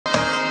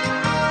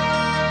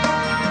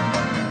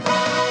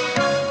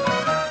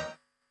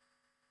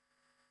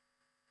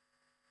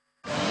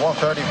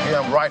7:30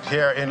 p.m. right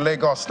here in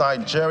Lagos,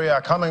 Nigeria.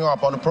 Coming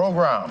up on the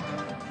program.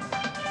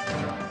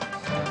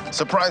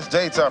 Surprise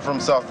data from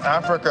South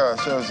Africa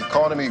shows the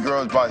economy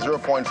grows by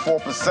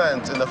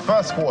 0.4% in the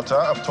first quarter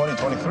of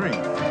 2023.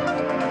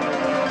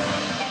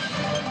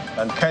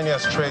 And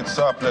Kenya's trade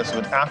surplus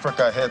with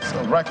Africa hits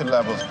record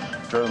levels,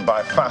 driven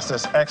by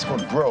fastest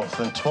export growth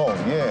in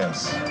 12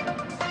 years.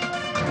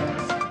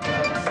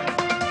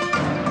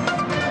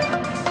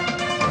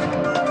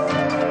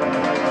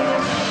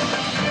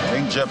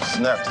 Egypt's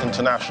net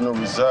international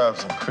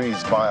reserves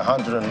increased by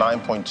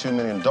 $109.2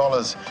 million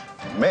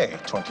in May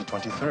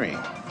 2023.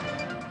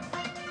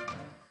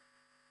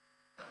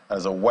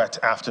 As a wet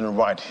afternoon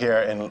right here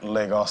in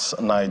Lagos,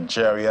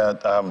 Nigeria.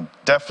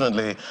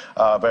 Definitely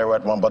a very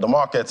wet one, but the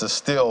markets are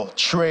still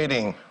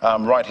trading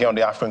right here on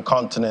the African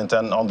continent.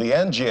 And on the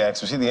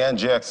NGX, we see the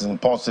NGX is in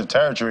positive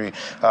territory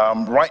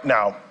right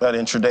now at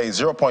intraday,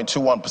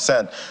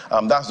 0.21%.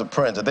 That's the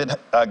print. It did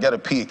get a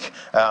peak,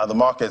 the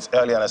markets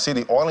earlier, and I see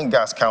the oil and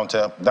gas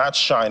counter, that's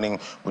shining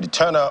with the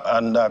Turner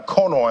and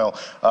corn oil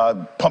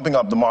pumping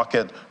up the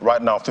market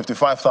right now,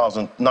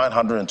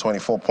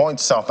 55,924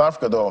 points. South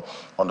Africa, though,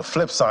 on the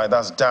flip side,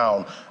 that's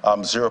down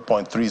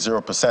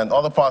 0.30%.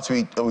 Other parts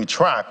we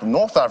track,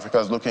 North Africa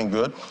is looking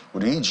good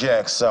with the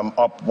EGX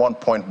up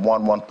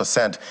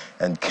 1.11%,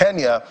 and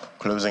Kenya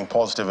closing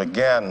positive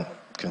again,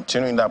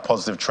 continuing that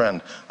positive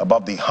trend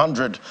above the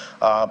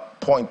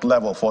 100-point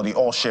level for the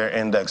all-share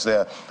index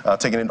there,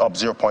 taking it up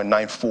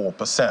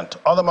 0.94%.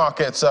 Other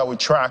markets we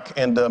track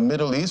in the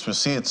Middle East, we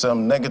see it's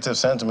negative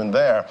sentiment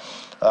there.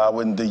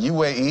 With the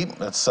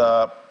UAE, it's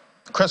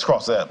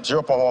crisscross there,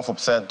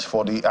 0.14%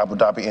 for the Abu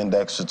Dhabi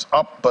index. It's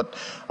up, but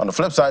on the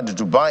flip side, the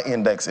Dubai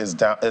index is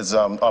down,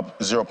 up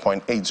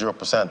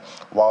 0.80%,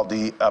 while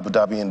the Abu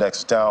Dhabi index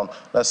is down.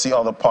 Let's see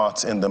other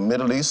parts in the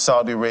Middle East.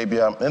 Saudi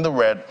Arabia in the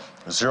red,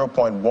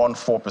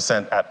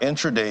 0.14% at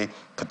intraday.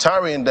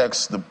 Qatari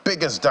index, the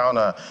biggest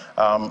downer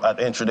at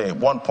intraday,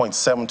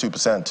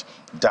 1.72%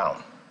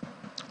 down.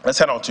 Let's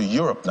head on to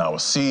Europe now. We'll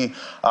see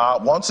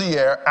once a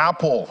year,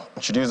 Apple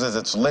introduces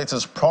its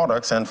latest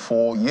products, and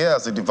for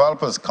years, the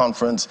developers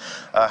conference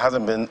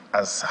hasn't been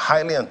as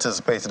highly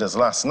anticipated as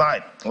last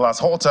night. Lars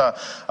Holter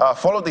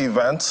followed the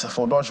event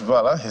for Deutsche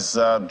Welle. He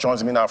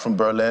joins me now from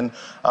Berlin.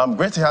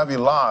 Great to have you,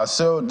 Lars.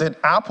 So did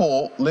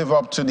Apple live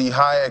up to the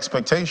high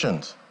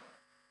expectations?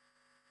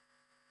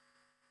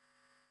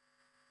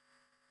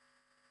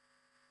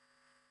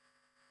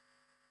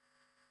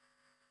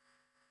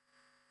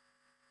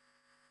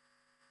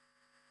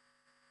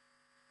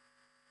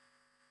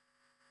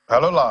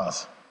 Hello,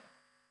 Lars.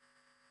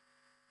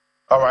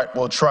 All right,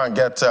 we'll try and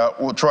get, okay.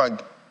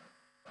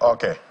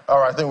 All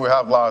right, I think we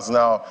have Lars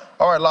now.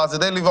 All right, Lars, did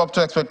they live up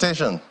to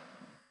expectation?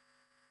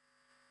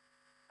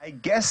 I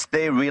guess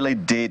they really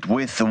did.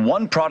 With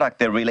one product,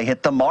 they really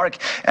hit the mark,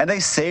 and they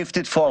saved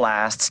it for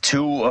last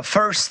too.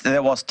 First,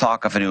 there was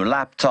talk of a new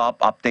laptop,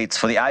 updates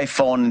for the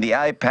iPhone and the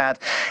iPad,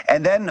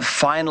 and then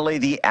finally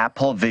the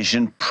Apple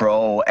Vision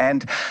Pro.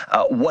 And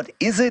what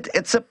is it?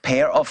 It's a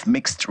pair of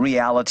mixed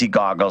reality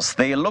goggles.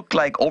 They look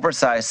like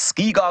oversized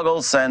ski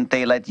goggles, and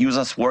they let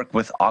users work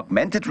with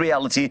augmented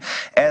reality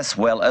as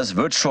well as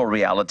virtual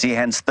reality,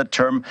 hence the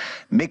term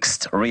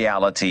mixed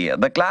reality.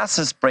 The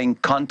glasses bring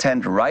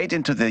content right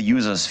into the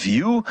user's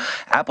view.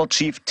 Apple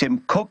chief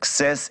Tim Cook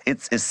says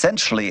it's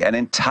essentially an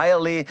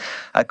entirely,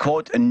 I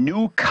quote, a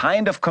new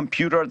kind of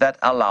computer that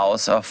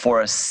allows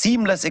for a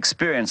seamless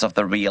experience of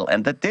the real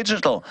and the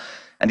digital.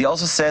 And he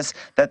also says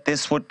that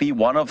this would be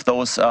one of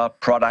those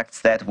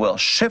products that will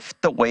shift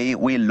the way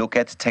we look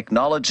at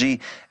technology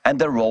and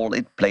the role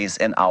it plays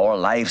in our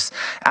lives.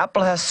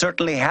 Apple has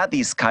certainly had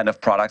these kind of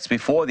products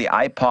before, the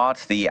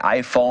iPod, the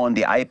iPhone,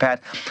 the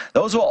iPad.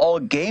 Those were all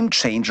game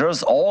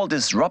changers, all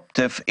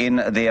disruptive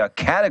in their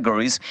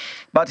categories.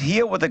 But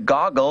here with the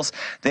goggles,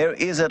 there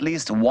is at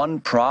least one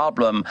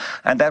problem,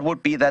 and that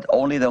would be that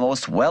only the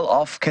most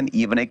well-off can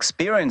even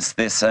experience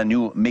this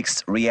new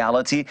mixed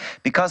reality,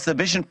 because the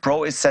Vision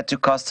Pro is set to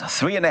cost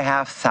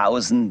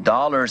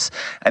 $3,500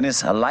 and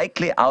is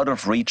likely out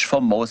of reach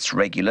for most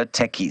regular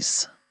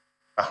techies.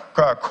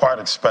 Quite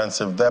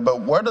expensive there,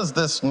 but where does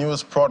this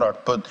newest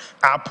product put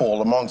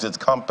Apple amongst its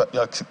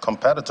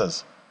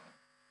competitors?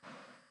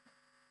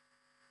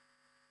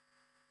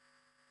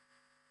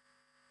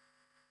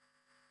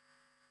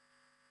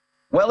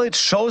 Well, it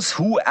shows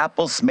who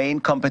Apple's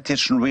main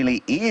competition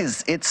really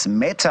is. It's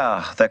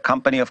Meta, the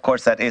company, of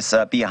course, that is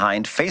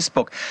behind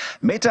Facebook.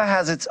 Meta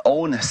has its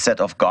own set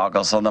of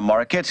goggles on the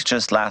market.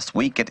 Just last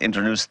week, it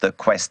introduced the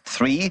Quest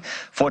 3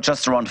 for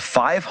just around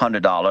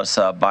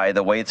 $500, by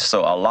the way,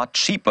 so a lot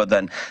cheaper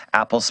than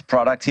Apple's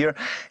product here.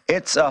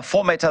 It's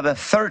for Meta the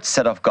third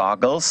set of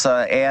goggles,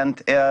 and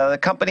the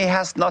company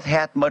has not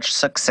had much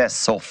success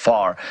so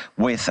far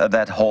with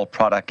that whole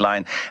product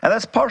line. And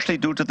that's partially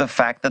due to the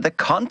fact that the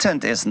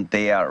content isn't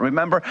there.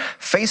 Remember,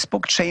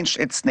 Facebook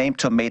changed its name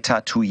to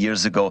Meta 2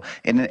 years ago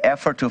in an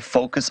effort to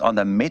focus on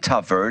the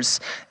metaverse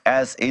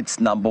as its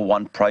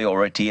 #1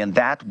 priority, and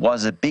that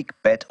was a big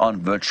bet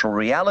on virtual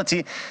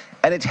reality.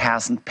 And it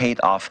hasn't paid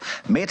off.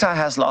 Meta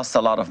has lost a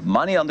lot of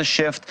money on the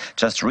shift.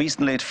 Just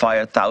recently it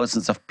fired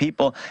thousands of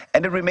people,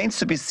 and it remains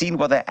to be seen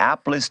whether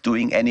Apple is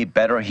doing any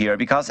better here,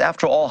 because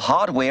after all,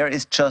 hardware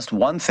is just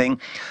one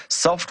thing.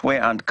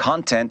 Software and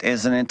content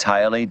is an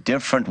entirely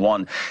different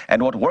one.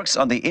 And what works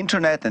on the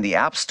internet and the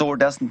App Store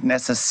doesn't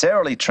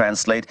necessarily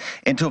translate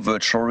into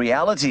virtual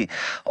reality.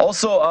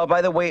 Also,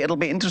 by the way, it'll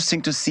be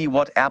interesting to see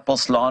what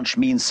Apple's launch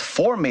means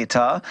for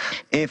Meta.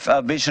 If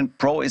Vision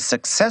Pro is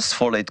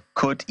successful, it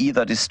could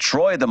either destroy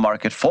the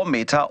market for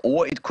Meta,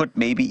 or it could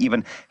maybe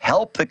even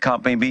help the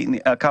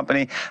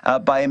company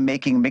by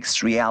making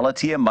mixed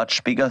reality a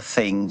much bigger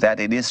thing than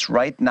it is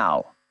right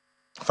now.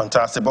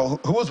 Fantastic. But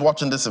who was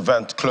watching this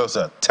event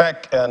closer?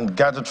 Tech and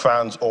gadget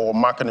fans or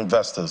market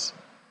investors?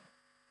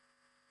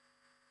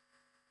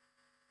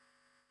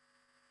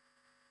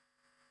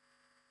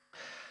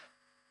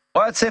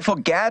 Well, I'd say for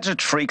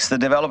gadget freaks, the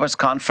developers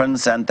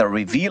conference and the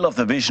reveal of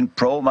the Vision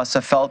Pro must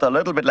have felt a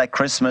little bit like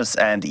Christmas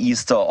and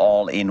Easter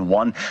all in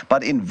one.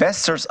 But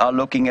investors are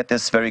looking at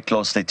this very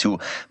closely too,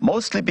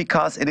 mostly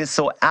because it is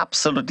so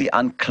absolutely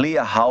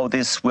unclear how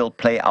this will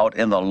play out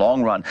in the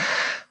long run.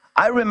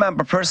 I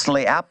remember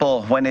personally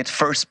Apple, when it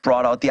first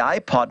brought out the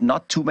iPod,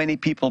 not too many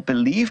people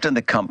believed in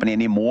the company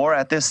anymore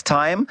at this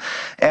time.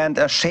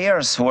 And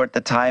shares were at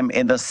the time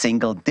in the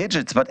single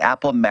digits, but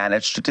Apple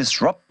managed to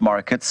disrupt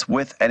markets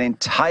with an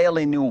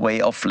entirely new way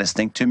of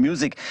listening to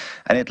music.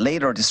 And it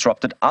later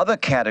disrupted other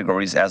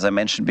categories. As I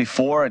mentioned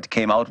before, it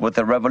came out with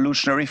a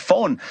revolutionary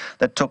phone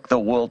that took the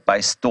world by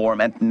storm.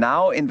 And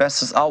now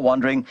investors are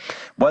wondering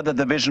whether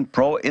the Vision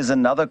Pro is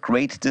another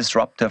great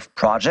disruptive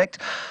project,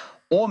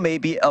 or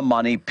maybe a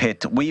money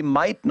pit. We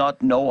might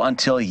not know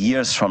until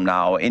years from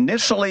now.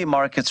 Initially,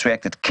 markets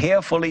reacted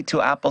carefully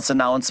to Apple's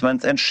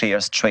announcement and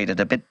shares traded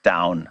a bit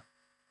down.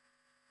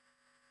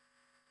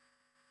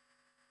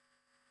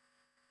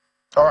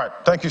 All right,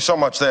 thank you so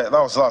much there. That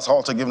was Lars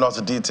Halter giving us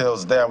the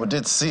details there. We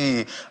did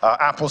see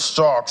Apple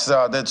stocks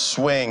did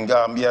swing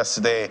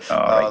yesterday.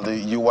 The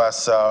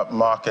U.S.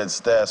 markets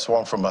there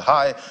swung from a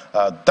high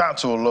down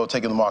to a low,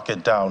 taking the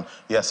market down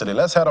yesterday.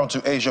 Let's head on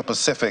to Asia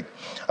Pacific.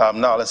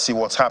 Now let's see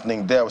what's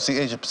happening there. We see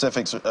Asia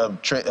Pacific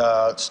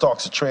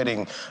stocks are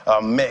trading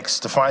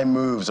mixed, defined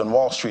moves on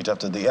Wall Street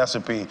after the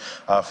S&P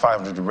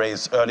 500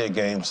 raised earlier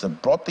gains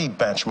that brought the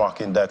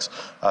benchmark index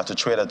to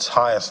trade at its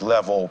highest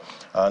level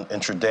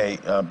intraday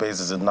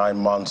basis in 9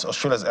 months.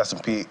 Australia's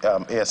S&P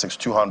ASX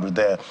 200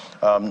 there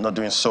not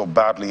doing so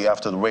badly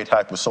after the rate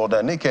hike we saw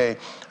there. Nikkei,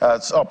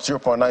 it's up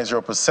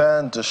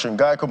 0.90%. The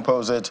Shanghai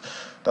Composite,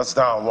 that's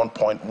down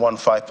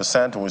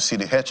 1.15%. And we see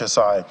the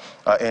HSI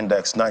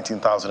index,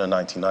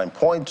 19,099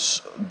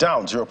 points,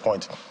 down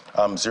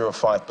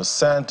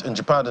 0.05%. In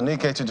Japan, the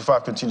Nikkei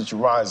 225 continued to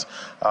rise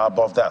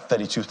above that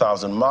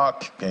 32,000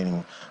 mark,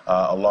 gaining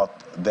a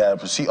lot there.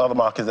 We see other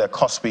markets there,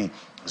 Kospi,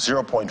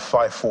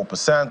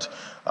 0.54%.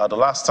 The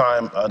last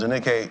time the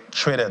Nikkei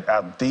traded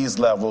at these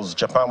levels,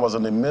 Japan was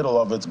in the middle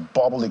of its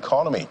bubble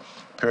economy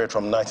period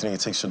from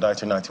 1986 to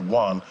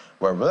 1991,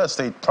 where real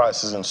estate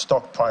prices and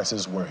stock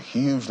prices were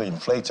hugely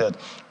inflated.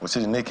 We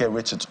see the Nikkei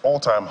reach its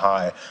all-time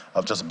high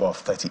of just above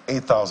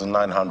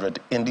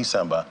 38,900 in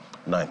December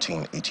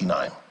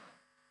 1989.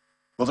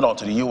 Moving on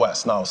to the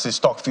U.S. now, see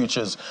stock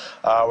futures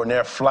were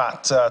near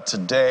flat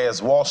today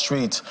as Wall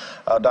Street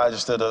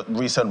digested a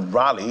recent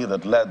rally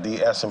that led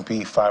the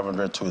S&P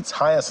 500 to its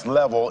highest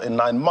level in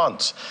 9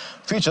 months.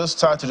 Futures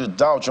tied to the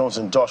Dow Jones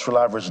Industrial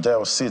Average there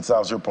was down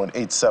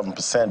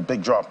 0.87%,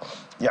 big drop.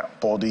 Yeah,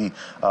 for the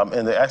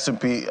in the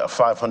S&P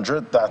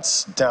 500,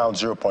 that's down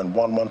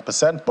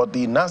 0.11%, but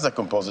the Nasdaq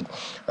Composite,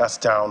 that's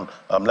down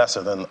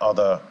lesser than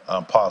other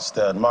parts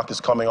there. The market's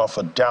coming off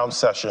a down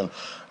session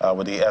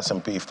with the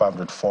S&P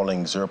 500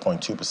 falling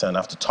 0.2%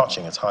 after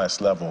touching its highest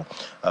level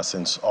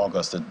since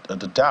August.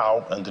 The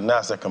Dow and the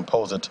Nasdaq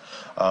Composite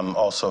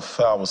also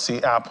fell. We'll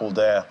see Apple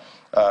there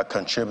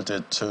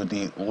contributed to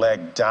the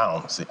leg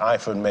down. The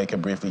iPhone maker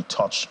briefly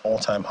touched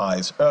all-time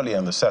highs earlier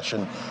in the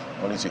session,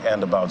 only to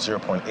end about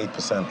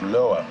 0.8%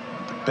 lower.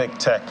 The big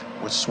tech,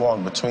 which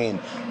swung between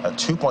a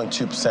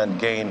 2.2%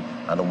 gain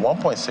and a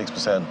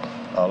 1.6%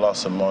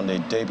 loss on Monday,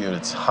 debuted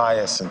its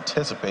highly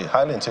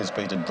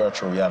anticipated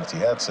virtual reality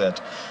headset,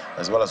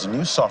 as well as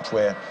new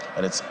software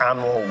at its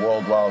annual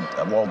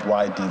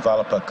worldwide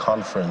developer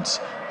conference.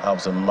 That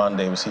was on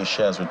Monday. We see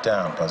shares were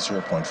down by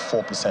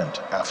 0.4%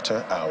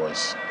 after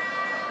hours.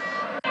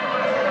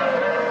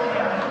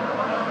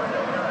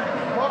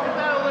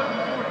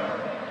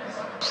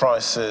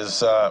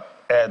 prices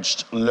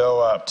edged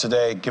lower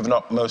today, giving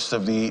up most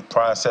of the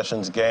prior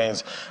session's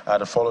gains.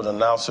 That followed an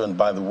announcement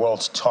by the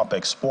world's top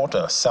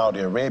exporter,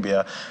 Saudi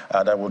Arabia,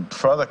 that would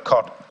further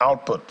cut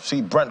output.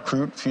 See, Brent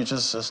crude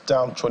futures is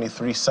down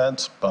 23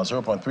 cents, about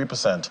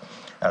 0.3%,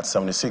 at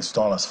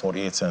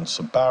 $76.48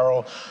 a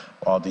barrel.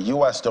 While the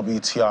US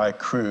WTI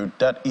crude,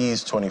 that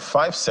eased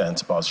 25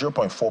 cents, about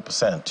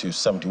 0.4%, to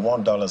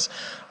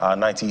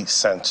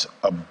 $71.90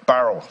 a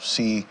barrel.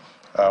 See,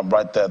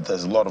 right there,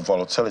 there's a lot of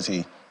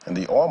volatility in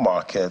the oil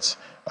markets.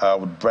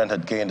 With Brent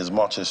had gained as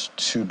much as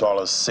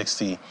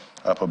 $2.60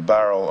 per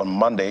barrel on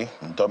Monday,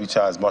 and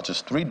WTI as much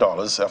as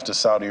 $3 after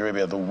Saudi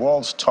Arabia, the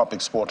world's top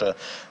exporter,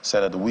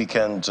 said at the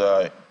weekend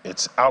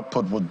its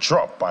output would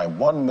drop by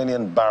 1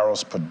 million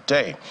barrels per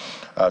day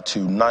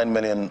to 9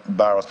 million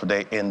barrels per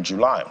day in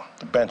July.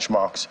 The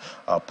benchmarks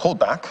pulled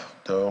back,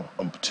 though,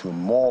 to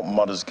more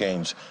modest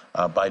gains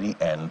by the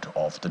end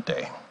of the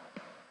day.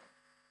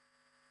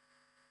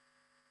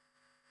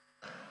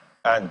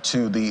 And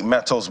to the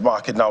metals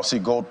market now, see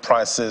gold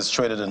prices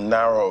traded in a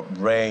narrow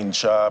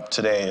range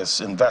today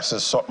as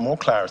investors sought more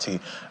clarity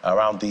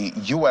around the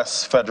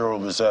U.S. Federal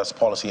Reserve's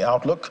policy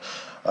outlook,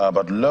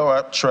 but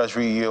lower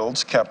Treasury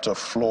yields kept a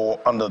floor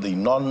under the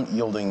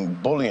non-yielding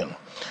bullion.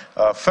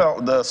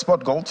 The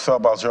spot gold fell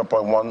by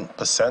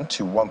 0.1%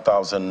 to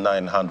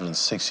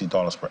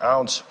 $1,960 per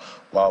ounce,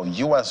 while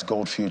U.S.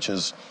 gold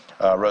futures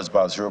rose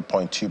by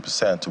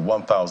 0.2% to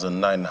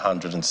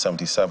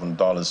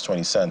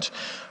 $1,977.20.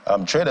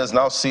 Traders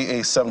now see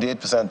a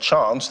 78%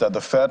 chance that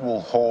the Fed will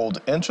hold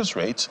interest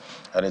rates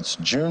at its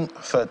June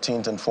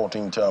 13th and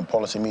 14th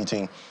policy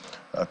meeting.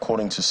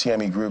 According to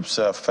CME Group's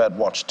Fed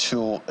Watch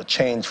tool, a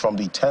change from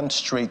the 10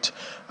 straight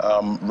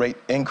rate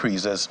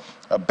increases.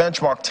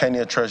 Benchmark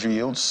 10-year Treasury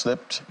yields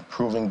slipped,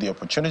 improving the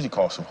opportunity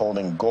cost of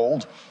holding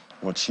gold,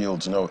 which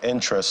yields no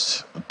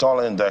interest. The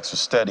dollar index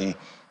was steady.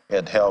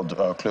 It held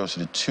close to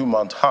the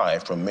 2-month high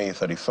from May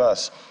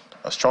 31st.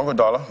 A stronger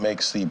dollar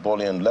makes the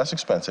bullion less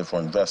expensive for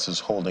investors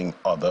holding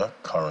other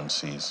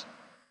currencies.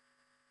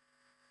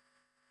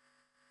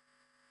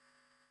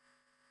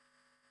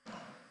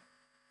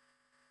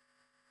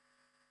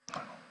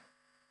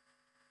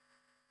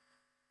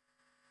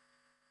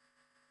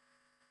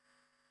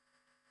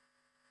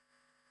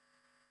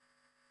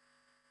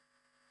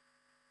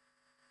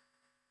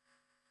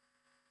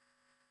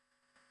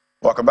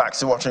 Welcome back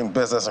to watching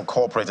Business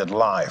Incorporated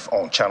live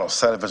on Channels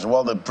Television.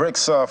 Well, the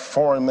BRICS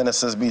foreign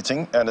ministers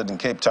meeting ended in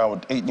Cape Town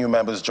with 8 new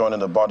members joining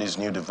the body's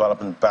new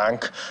development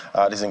bank.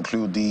 These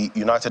include the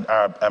United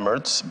Arab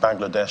Emirates,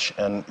 Bangladesh,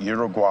 and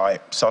Uruguay.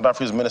 South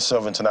Africa's Minister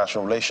of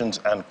International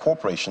Relations and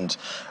Corporations,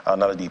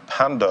 Naledi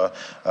Pandor,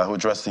 who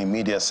addressed the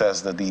media,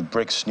 says that the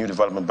BRICS new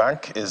development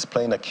bank is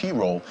playing a key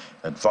role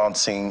in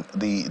advancing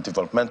the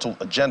developmental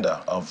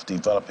agenda of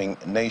developing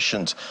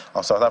nations.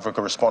 Our South Africa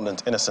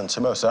correspondent Innocent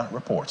Simosa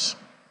reports.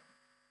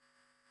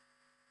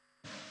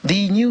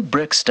 The new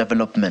BRICS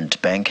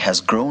Development Bank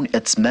has grown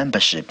its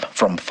membership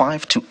from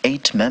 5 to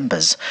 8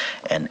 members,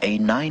 and a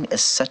 9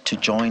 is set to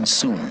join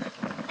soon.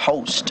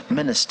 Host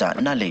Minister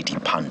Naledi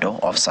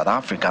Pandor of South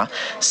Africa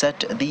said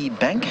the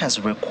bank has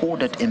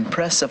recorded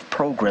impressive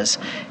progress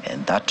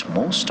and that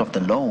most of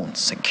the loans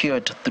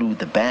secured through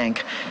the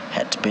bank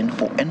had been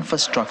for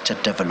infrastructure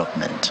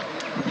development.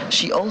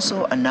 She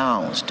also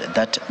announced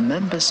that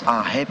members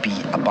are happy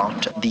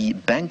about the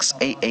bank's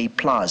AA+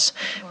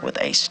 with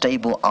a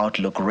stable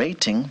outlook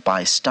rating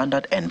by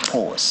Standard &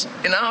 Poor's.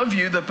 In our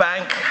view, the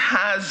bank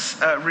has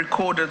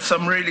recorded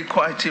some really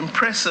quite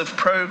impressive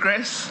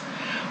progress.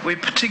 We're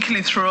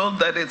particularly thrilled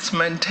that it's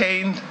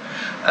maintained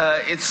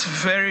its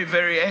very,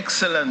 very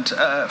excellent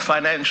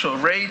financial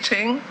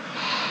rating.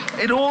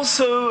 It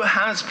also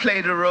has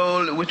played a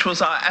role, which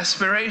was our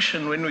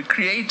aspiration when we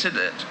created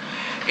it,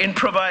 in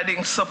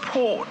providing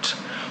support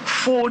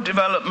for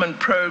development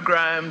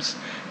programs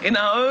in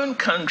our own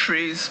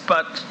countries,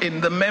 but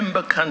in the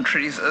member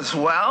countries as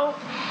well.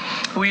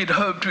 We'd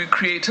hoped we'd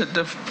create a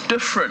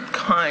different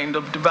kind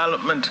of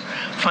development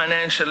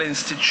financial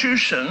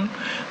institution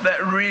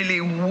that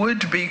really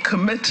would be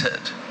committed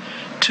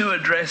to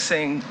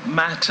addressing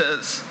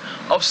matters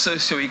of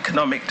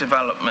socio-economic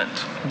development.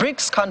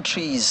 BRICS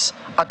countries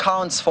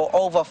accounts for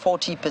over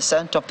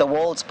 40% of the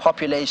world's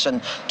population,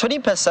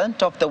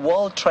 20% of the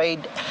world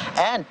trade,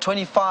 and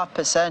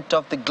 25%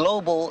 of the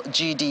global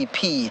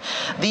GDP.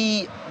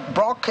 The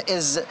bloc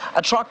is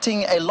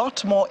attracting a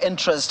lot more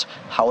interest.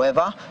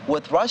 However,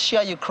 with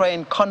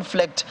Russia-Ukraine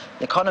conflict,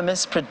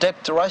 economists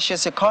predict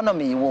Russia's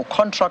economy will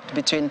contract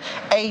between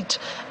 8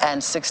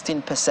 and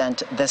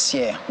 16% this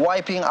year,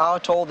 wiping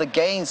out all the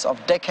gains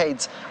of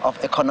decades of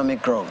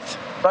economic growth.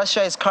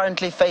 Russia is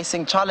currently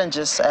facing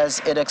challenges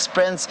as it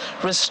experiences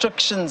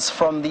restrictions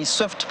from the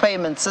SWIFT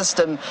payment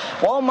system,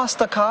 while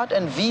MasterCard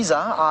and Visa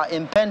are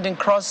impending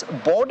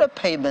cross-border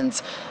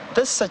payments.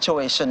 This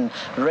situation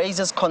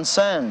raises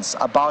concerns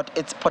about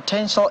its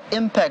potential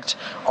impact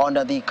on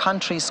the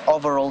country's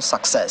overall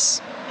success.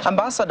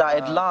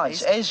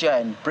 Ambassador-at-Large Asia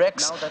and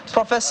BRICS,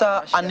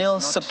 Professor Anil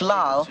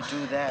Suklal,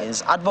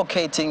 is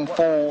advocating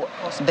for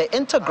the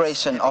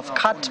integration of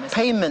cut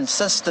payment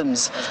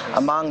systems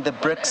among the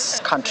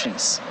BRICS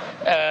countries.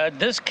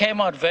 This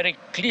came out very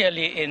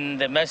clearly in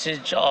the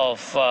message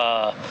of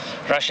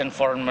Russian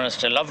Foreign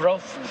Minister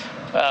Lavrov,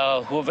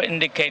 who have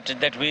indicated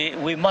that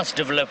we must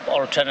develop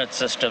alternate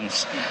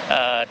systems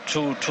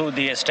to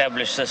the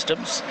established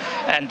systems,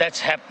 and that's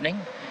happening.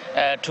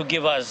 To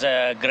give us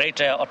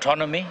greater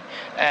autonomy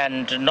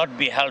and not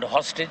be held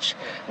hostage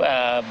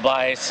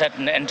by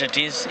certain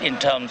entities in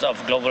terms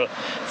of global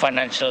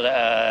financial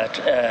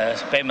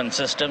payment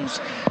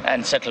systems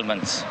and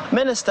settlements.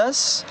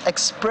 Ministers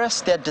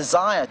expressed their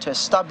desire to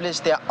establish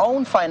their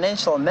own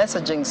financial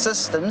messaging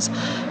systems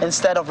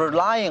instead of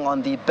relying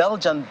on the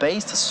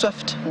Belgian-based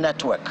SWIFT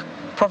network.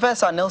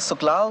 Professor Anil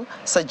Suklal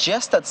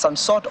suggested some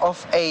sort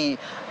of a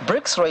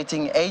BRICS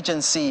rating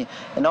agency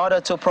in order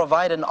to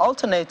provide an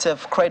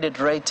alternative credit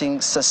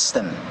rating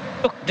system.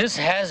 Look, this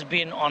has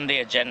been on the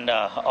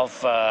agenda of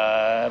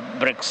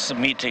BRICS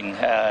meeting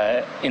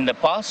in the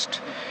past.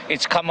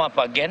 It's come up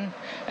again,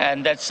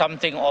 and that's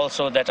something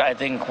also that I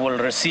think will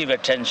receive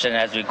attention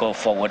as we go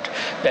forward,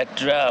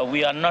 that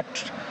we are not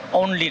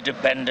only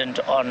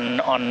dependent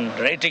on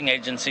rating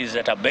agencies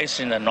that are based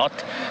in the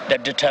north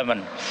that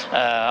determine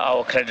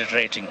our credit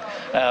rating.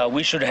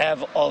 We should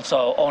have also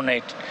our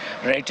own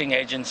rating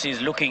agencies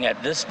looking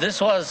at this.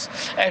 This was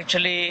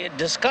actually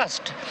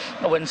discussed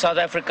when South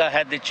Africa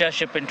had the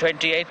chairship in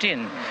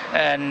 2018,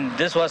 and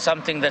this was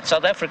something that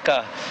South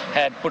Africa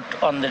had put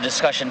on the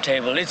discussion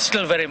table. It's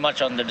still very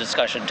much on the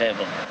discussion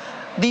table.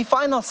 The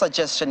final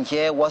suggestion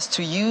here was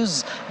to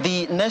use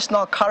the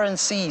national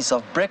currencies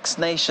of BRICS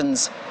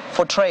nations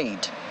for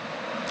trade.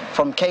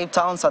 From Cape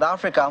Town, South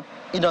Africa,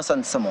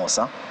 Innocent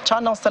Samosa,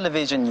 Channels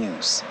Television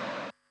News.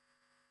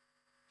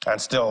 And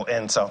still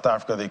in South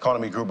Africa, the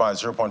economy grew by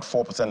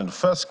 0.4% in the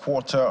first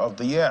quarter of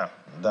the year.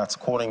 That's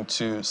according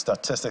to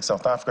Statistics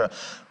South Africa,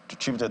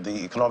 attributed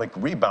the economic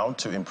rebound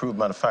to improved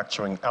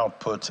manufacturing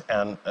output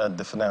and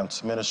the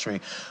finance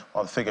ministry.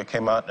 While the figure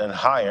came out and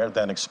higher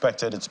than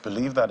expected, it's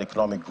believed that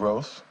economic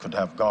growth could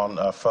have gone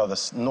further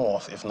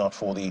north if not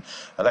for the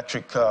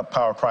electric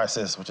power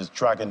crisis, which is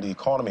dragging the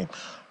economy.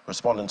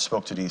 Respondents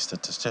spoke to the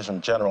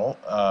Statistician General,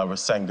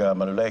 Risenga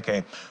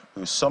Maluleke,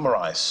 who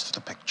summarized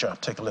the picture.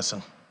 Take a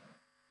listen.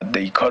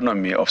 The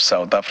economy of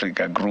South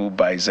Africa grew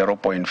by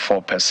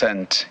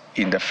 0.4%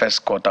 in the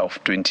first quarter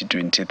of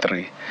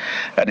 2023.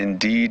 And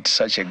indeed,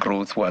 such a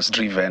growth was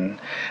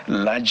driven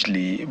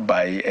largely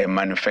by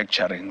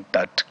manufacturing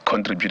that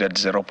contributed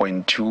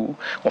 0.2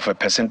 of a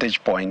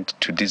percentage point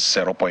to this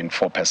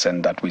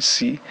 0.4% that we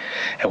see,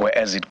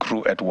 whereas it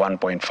grew at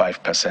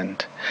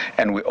 1.5%.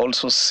 And we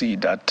also see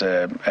that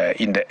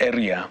in the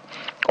area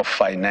of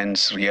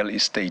finance, real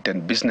estate,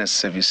 and business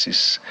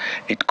services,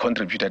 it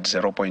contributed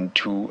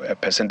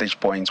 0.2 percentage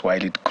points,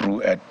 while it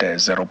grew at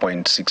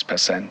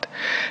 0.6%.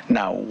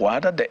 Now,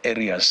 what are the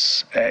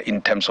areas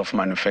in terms of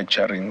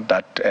manufacturing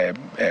that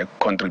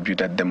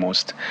contributed the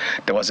most?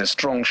 There was a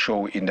strong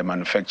show in the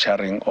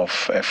manufacturing of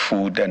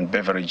food and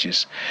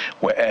beverages,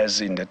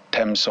 whereas in the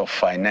terms of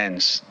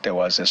finance, there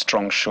was a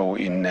strong show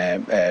in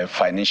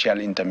financial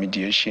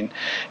intermediation,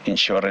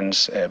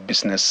 insurance,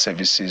 business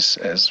services,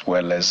 as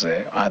well as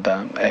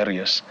other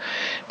areas.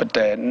 But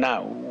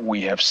now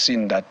we have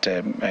seen that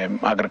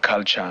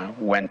agriculture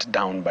went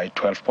down by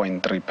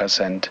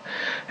 12.3%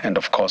 and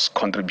of course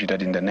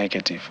contributed in the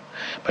negative.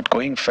 But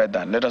going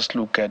further, let us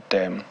look at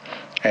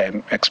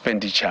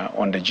expenditure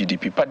on the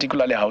GDP,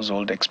 particularly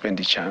household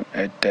expenditure.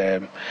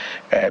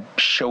 It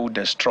showed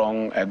a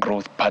strong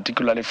growth,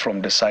 particularly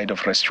from the side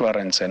of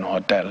restaurants and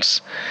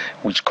hotels,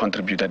 which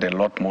contributed a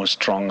lot more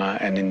stronger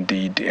and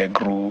indeed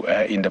grew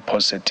in the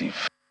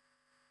positive.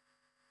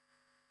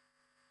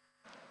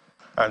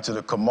 And to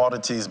the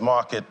commodities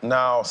market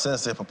now,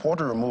 since the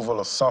purported removal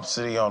of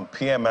subsidy on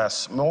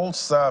PMS,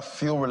 most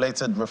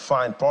fuel-related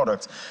refined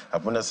products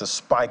have witnessed a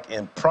spike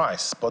in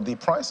price. But the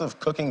price of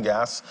cooking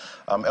gas,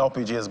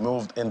 LPG, has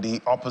moved in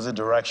the opposite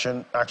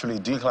direction, actually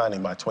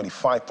declining by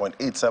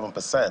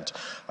 25.87%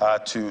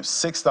 to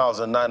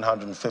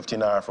 6,950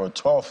 naira for a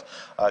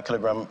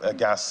 12-kilogram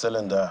gas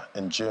cylinder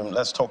in June.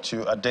 Let's talk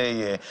to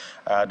Adeye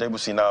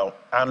Debusi now,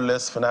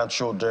 analyst,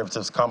 financial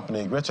derivatives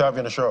company. Great to have you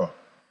on the show.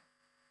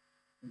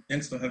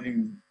 Thanks for having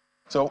me.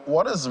 So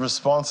what is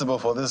responsible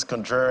for this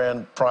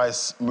contrarian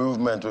price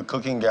movement with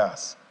cooking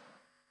gas?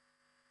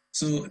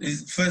 So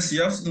first,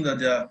 you have to know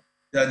that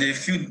there are a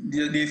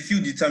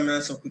few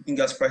determinants of cooking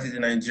gas prices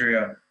in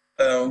Nigeria,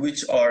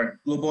 which are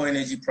global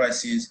energy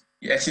prices,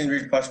 the exchange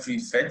rate pass-through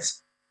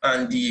effects,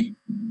 and the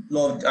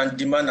law and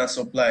demand and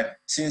supply,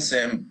 since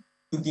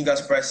cooking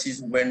gas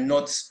prices were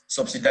not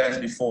subsidized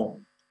before.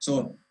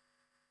 So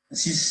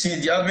since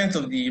the advent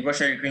of the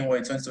Russia-Ukraine war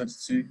in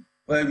 2022,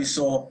 where we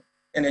saw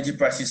energy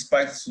prices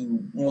spiked to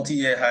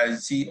multi-year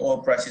highs, see oil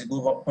prices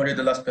go over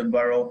 $100 per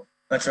barrel,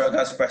 natural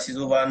gas prices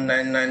over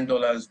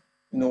 $99.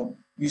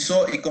 We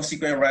saw a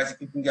consequent rise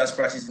in cooking gas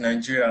prices in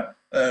Nigeria,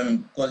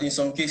 because in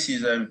some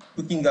cases,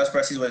 cooking gas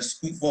prices were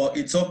for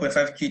a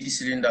 12.5 kg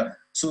cylinder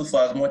sold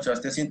for as much as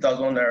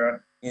 13,000 naira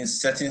in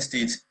certain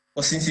states.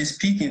 But since its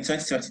peak in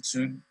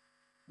 2022,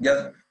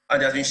 there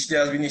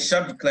has been a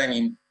sharp decline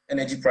in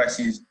energy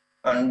prices,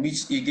 and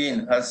which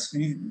again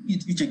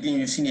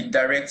you've seen a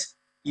direct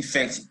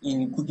effect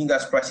in cooking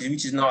gas prices,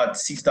 which is now at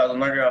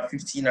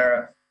 6,950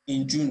 naira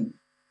in June.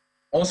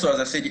 Also, as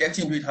I said, the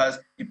exchange rate has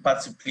a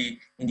part to play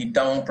in the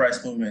down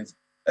price movement.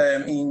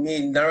 In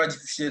May, naira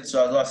depreciated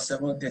to as low as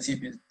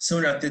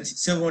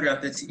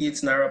 738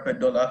 naira per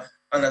dollar,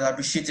 and has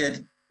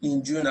appreciated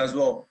in June as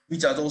well,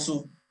 which has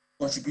also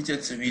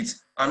contributed to it.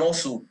 And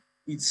also,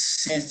 it's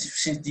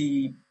since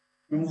the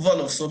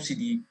removal of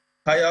subsidy,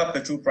 higher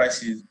petrol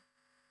prices,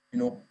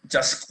 which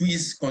has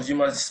squeezed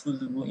consumers'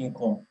 disposable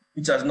income,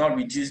 which has now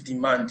reduced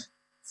demand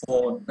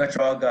for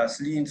natural gas,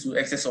 leading to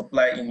excess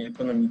supply in the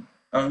economy.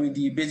 And with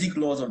the basic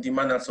laws of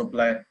demand and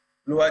supply,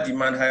 lower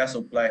demand, higher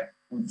supply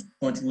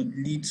would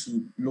lead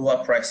to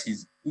lower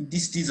prices.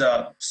 These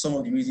are some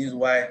of the reasons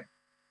why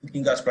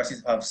cooking gas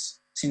prices have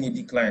seen a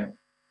decline.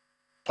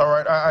 All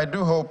right, I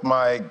do hope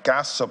my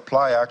gas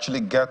supply actually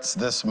gets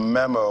this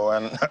memo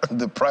and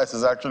the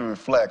prices actually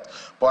reflect.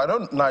 But I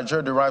know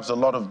Nigeria derives a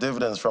lot of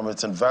dividends from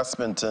its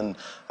investment in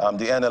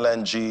the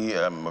NLNG.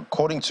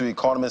 According to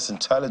Economist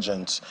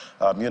Intelligence,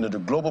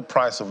 the global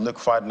price of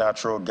liquefied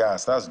natural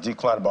gas, that's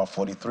declined about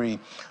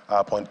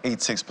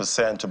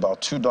 43.86% to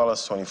about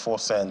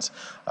 $2.24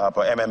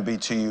 per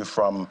MMBTU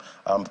from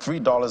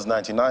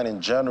 $3.99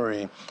 in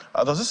January.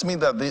 Does this mean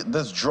that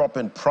this drop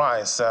in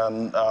price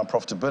and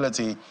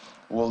profitability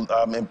will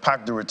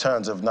impact the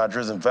returns of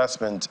Nigeria's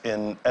investment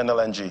in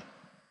NLNG?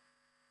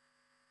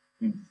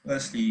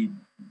 Firstly,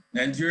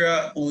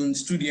 Nigeria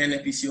owns, through the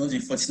NNPC, owns a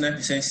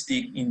 49%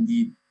 stake in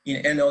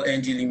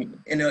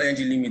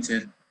NLNG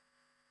Limited,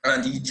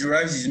 and it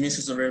derives its main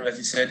source of revenue, like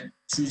you said,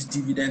 through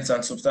dividends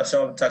and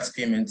substantial tax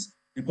payments.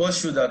 Reports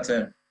show that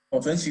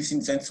from 2015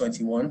 to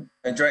 2021,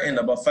 Nigeria earned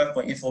about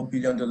 $5.84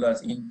 billion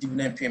in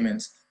dividend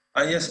payments.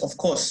 And yes, of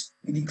course,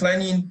 with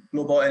declining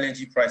global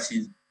energy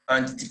prices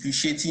and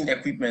depreciating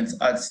equipment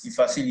at the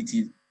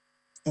facilities,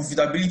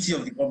 profitability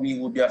of the company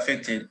will be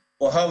affected.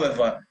 But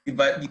however,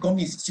 the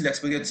company is still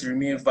expected to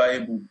remain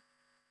viable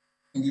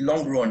in the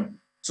long run.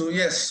 So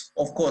yes,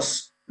 of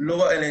course,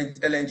 lower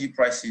LNG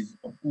prices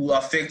will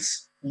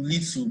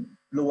lead to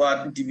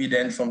lower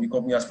dividend from the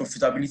company as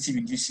profitability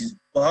reduces.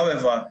 But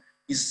however,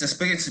 it's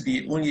expected to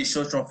be only a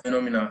short-term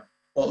phenomenon,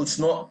 but it's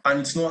not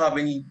have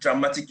any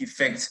dramatic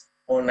effect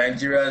on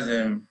Nigeria's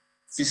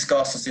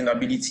fiscal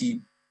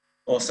sustainability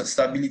or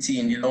stability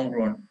in the long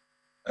run.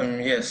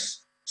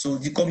 Yes, so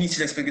the company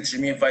is expected to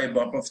remain viable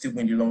and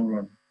profitable in the long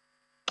run.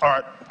 All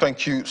right,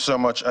 thank you so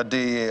much,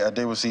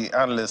 Adewusi,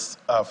 analyst,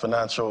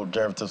 financial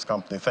derivatives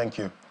company. Thank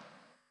you.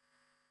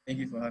 Thank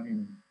you for having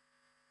me.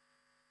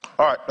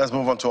 All right, let's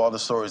move on to other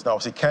stories now.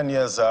 See,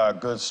 Kenya's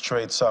goods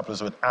trade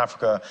surplus with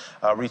Africa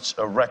reached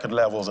record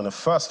levels in the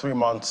first 3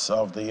 months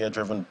of the year,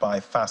 driven by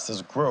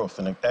fastest growth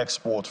in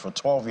exports for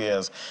 12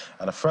 years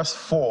and the first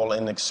fall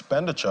in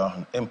expenditure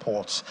and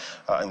imports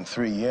in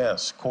 3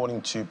 years.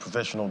 According to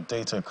provisional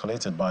data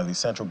collated by the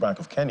Central Bank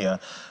of Kenya,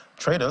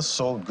 traders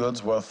sold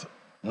goods worth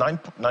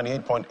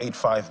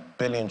 98.85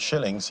 billion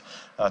shillings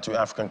to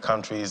African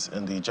countries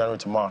in the January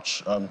to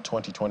March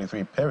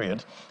 2023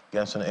 period,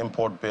 against an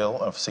import bill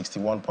of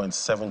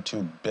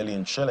 61.72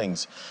 billion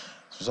shillings.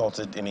 This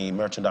resulted in a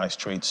merchandise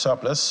trade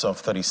surplus of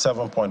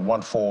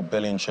 37.14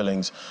 billion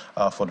shillings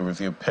for the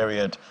review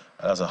period,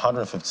 as a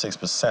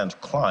 156%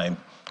 climb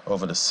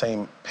over the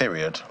same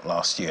period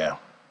last year.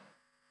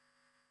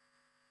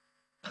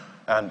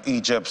 And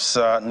Egypt's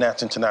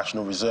net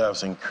international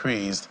reserves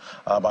increased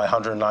by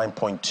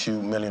 $109.2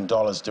 million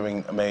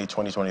during May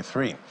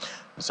 2023.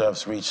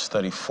 Reserves reached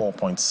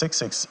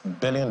 $34.66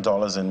 billion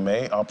in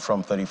May, up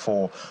from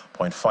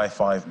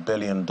 $34.55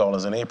 billion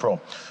in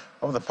April.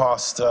 Over the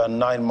past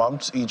 9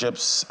 months,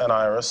 Egypt's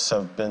NIRS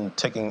have been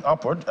ticking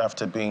upward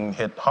after being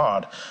hit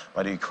hard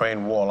by the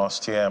Ukraine war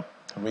last year.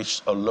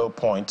 Reached a low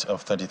point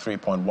of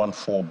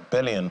 $33.14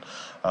 billion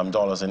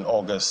in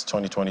August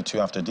 2022,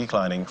 after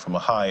declining from a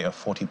high of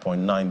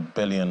 $40.9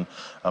 billion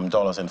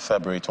in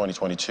February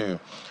 2022.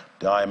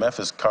 The IMF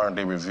is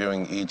currently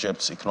reviewing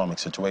Egypt's economic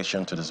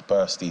situation to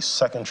disburse the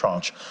second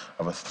tranche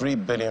of a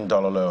 $3 billion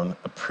loan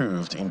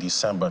approved in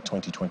December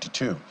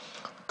 2022. The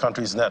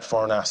country's net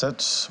foreign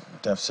assets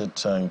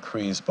deficit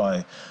increased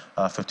by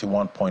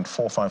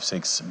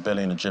 51.456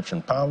 billion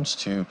Egyptian pounds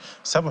to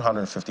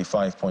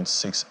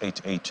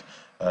 755.688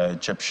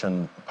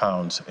 Egyptian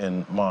pounds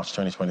in March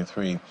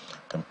 2023,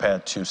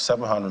 compared to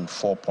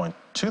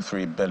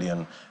 704.23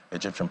 billion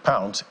Egyptian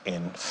pounds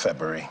in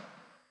February.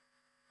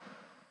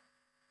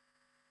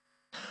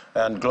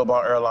 And global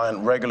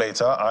airline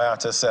regulator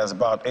IATA says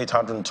about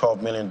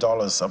 $812 million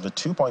of the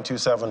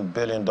 $2.27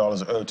 billion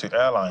owed to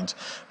airlines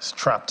is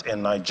trapped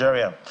in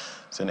Nigeria.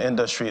 It's an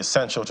industry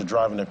essential to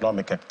driving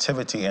economic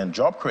activity and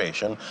job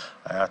creation.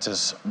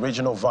 IATA's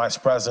regional vice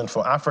president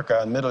for Africa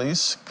and Middle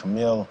East,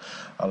 Camille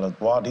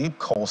Al-Wadi,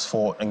 calls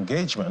for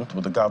engagement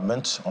with the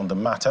government on the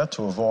matter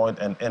to avoid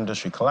an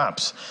industry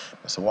collapse.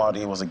 Mr.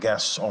 Wadi was a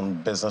guest on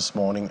Business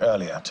Morning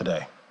earlier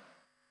today.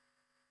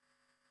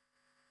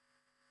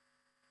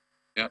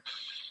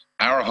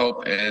 Our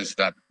hope is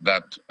that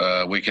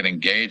we can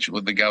engage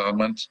with the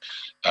government,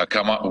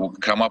 come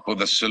up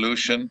with a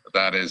solution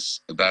that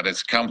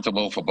is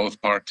comfortable for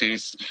both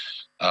parties,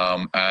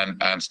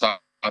 and start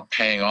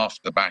paying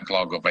off the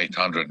backlog of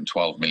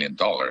 $812 million.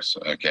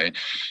 Okay,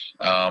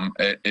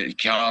 it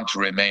can't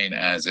remain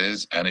as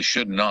is, and it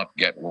should not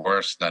get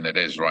worse than it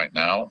is right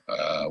now.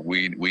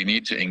 We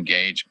need to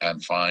engage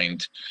and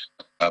find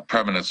a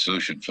permanent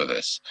solution for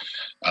this.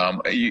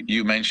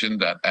 You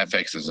mentioned that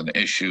FX is an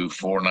issue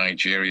for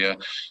Nigeria.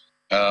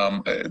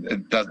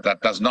 That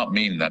does not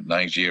mean that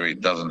Nigeria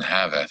doesn't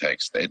have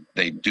FX.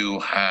 They do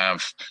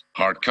have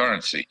hard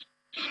currency.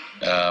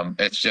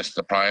 It's just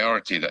the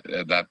priority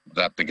that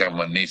the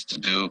government needs to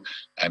do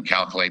and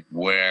calculate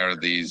where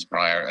these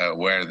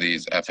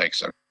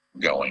FX are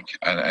going,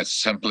 and it's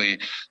simply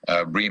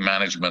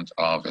remanagement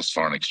of its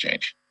foreign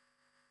exchange.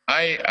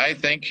 I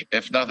think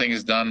if nothing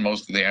is done,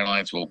 most of the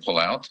airlines will pull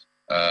out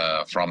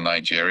from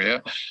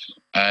Nigeria,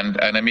 and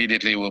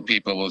immediately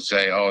people will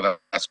say, "Oh,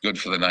 that's good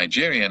for the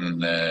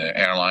Nigerian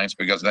airlines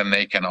because then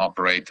they can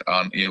operate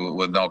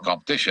with no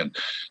competition."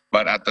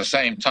 But at the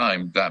same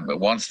time,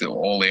 once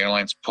all the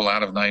airlines pull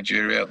out of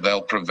Nigeria,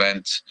 they'll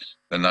prevent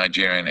the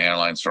Nigerian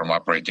airlines from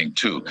operating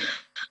too,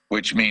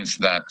 which means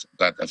that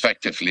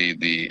effectively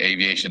the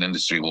aviation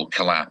industry will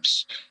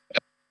collapse.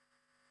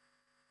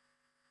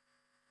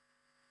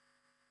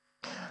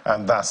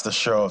 And that's the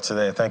show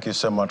today. Thank you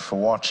so much for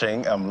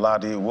watching. I'm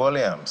Ladi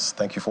Williams.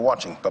 Thank you for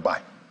watching.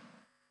 Bye-bye.